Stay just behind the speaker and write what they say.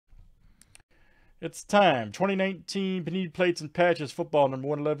It's time. 2019 Panini Plates and Patches Football number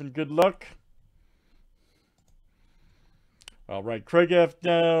 111. Good luck. All right, Craig F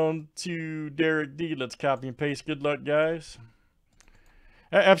down to Derek D. Let's copy and paste. Good luck, guys.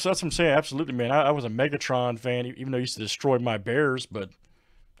 That's what I'm saying. Absolutely, man. I was a Megatron fan, even though he used to destroy my Bears, but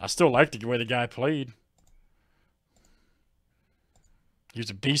I still liked the way the guy played. He was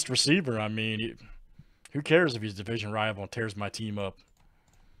a beast receiver. I mean, who cares if he's a division rival and tears my team up?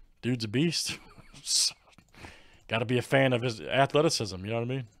 Dude's a beast. Got to be a fan of his athleticism, you know what I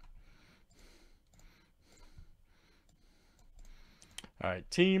mean? All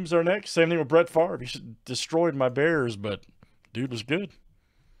right, teams are next. Same thing with Brett Favre. He destroyed my Bears, but dude was good.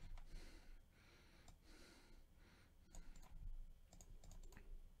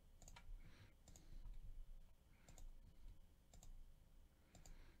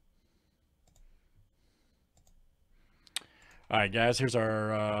 All right, guys, here's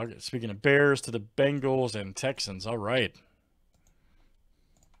our, speaking of Bears, to the Bengals and Texans. All right.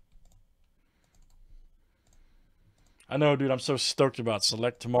 I know, dude, I'm so stoked about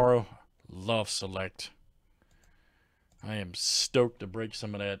Select tomorrow. Love Select. I am stoked to break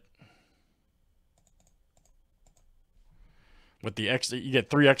some of that. With the X, you get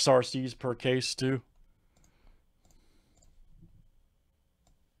 3 XRCs per case, too.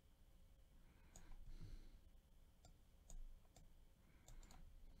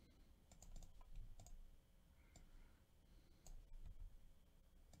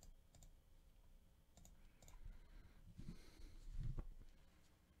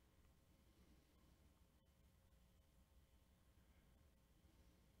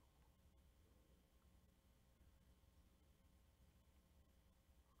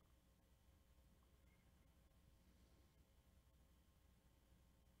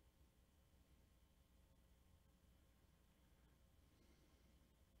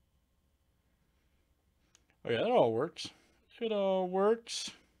 Oh, yeah, that all works. It all works.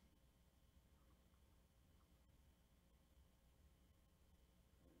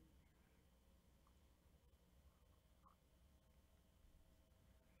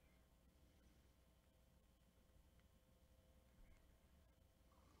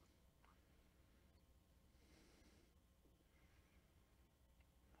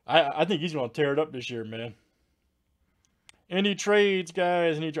 I think he's going to tear it up this year, man. Any trades,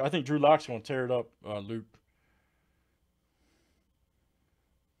 guys? I think Drew Lock's going to tear it up, Luke.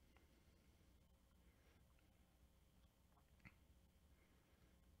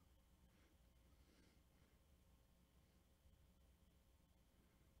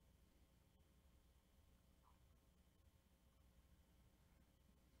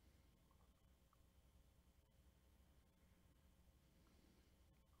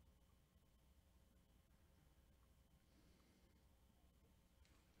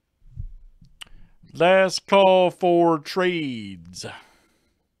 Last call for trades.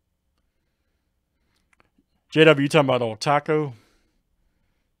 JW, you talking about old Taco?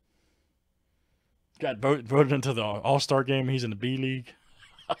 Got voted into the All-Star game. He's in the B League.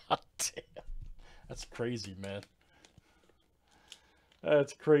 Damn. That's crazy, man.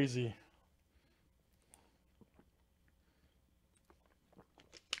 That's crazy.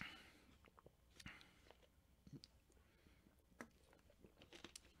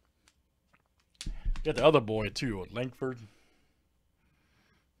 Got the other boy, too, Langford.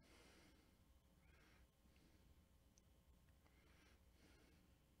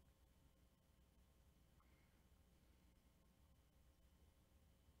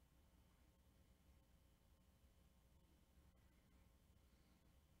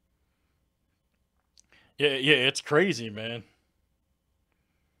 Yeah, it's crazy, man.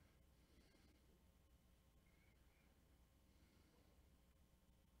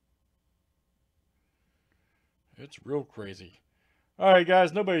 It's real crazy. All right,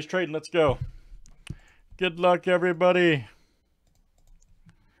 guys, nobody's trading. Let's go. Good luck, everybody.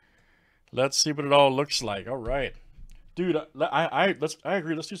 Let's see what it all looks like. All right, dude. I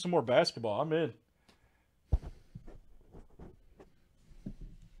agree. Let's do some more basketball. I'm in.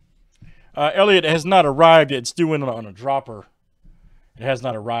 Elliot has not arrived yet. It's due in on a dropper. It has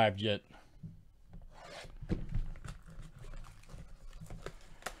not arrived yet.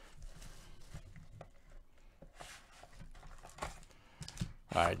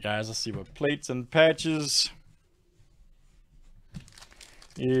 All right, guys, let's see what plates and patches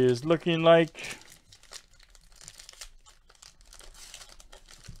is looking like.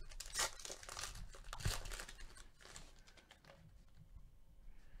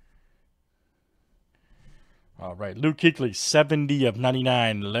 All right, Luke Kuechly, 70 of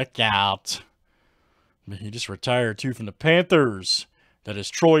 99. Look out. He just retired, too, from the Panthers. That is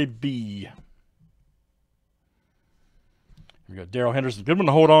Troy B. We got Daryl Henderson. Good one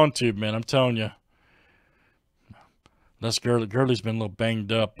to hold on to, man. I'm telling you. Les Gurley's been a little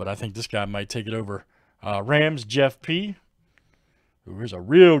banged up, but I think this guy might take it over. Rams, Jeff P. Ooh, here's a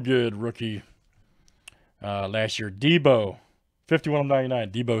real good rookie last year. Debo,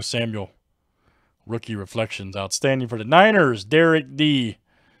 51/99. Debo Samuel. Rookie reflections. Outstanding for the Niners. Derek D.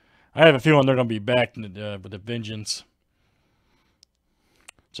 I have a feeling they're going to be back with a vengeance.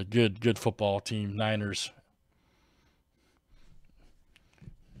 It's a good football team, Niners.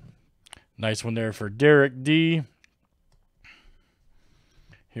 Nice one there for Derek D.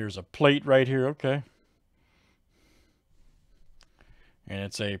 Here's a plate right here. Okay. And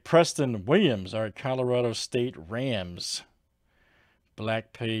it's a Preston Williams. All right, Colorado State Rams.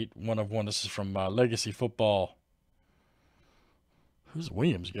 Black plate, 1/1. This is from Legacy Football. Who's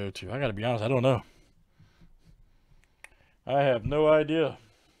Williams go to? I got to be honest, I don't know. I have no idea.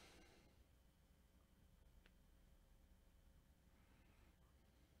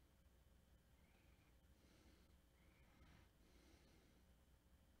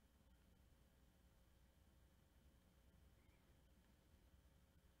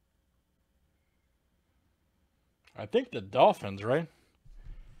 I think the Dolphins, right?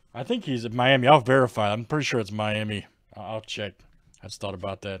 I think he's at Miami. I'll verify. I'm pretty sure it's Miami. I'll check. I just thought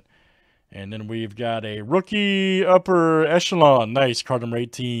about that. And then we've got a rookie upper echelon. Nice. Card number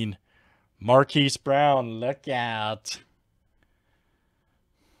 18. Marquise Brown. Look out.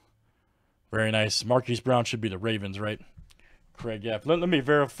 Very nice. Marquise Brown should be the Ravens, right? Craig F. Let me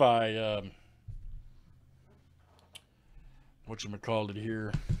verify whatchamacallit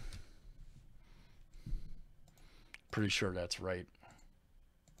here. Pretty sure that's right.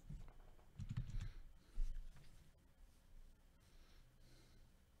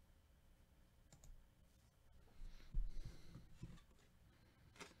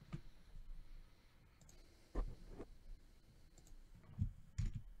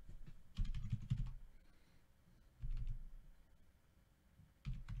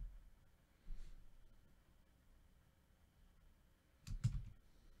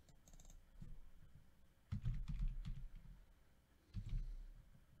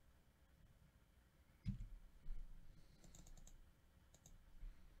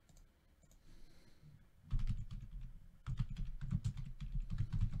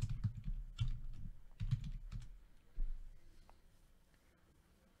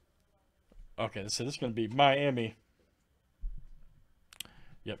 Okay, so this is going to be Miami.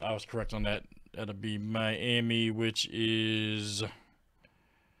 Yep, I was correct on that. That'll be Miami, which is...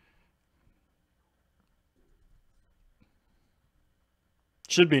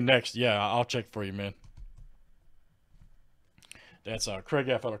 should be next. Yeah, I'll check for you, man. That's Craig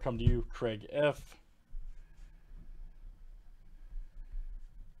F. That'll come to you, Craig F.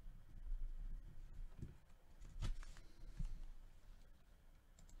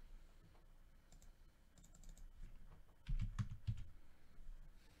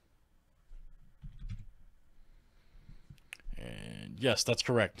 And yes, that's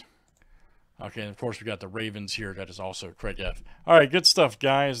correct. Okay, and of course we got the Ravens here. That is also Craig F. All right, good stuff,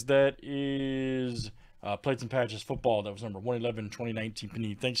 guys. That is Plates and Patches Football. That was number 111, 2019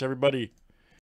 Panini. Thanks, everybody.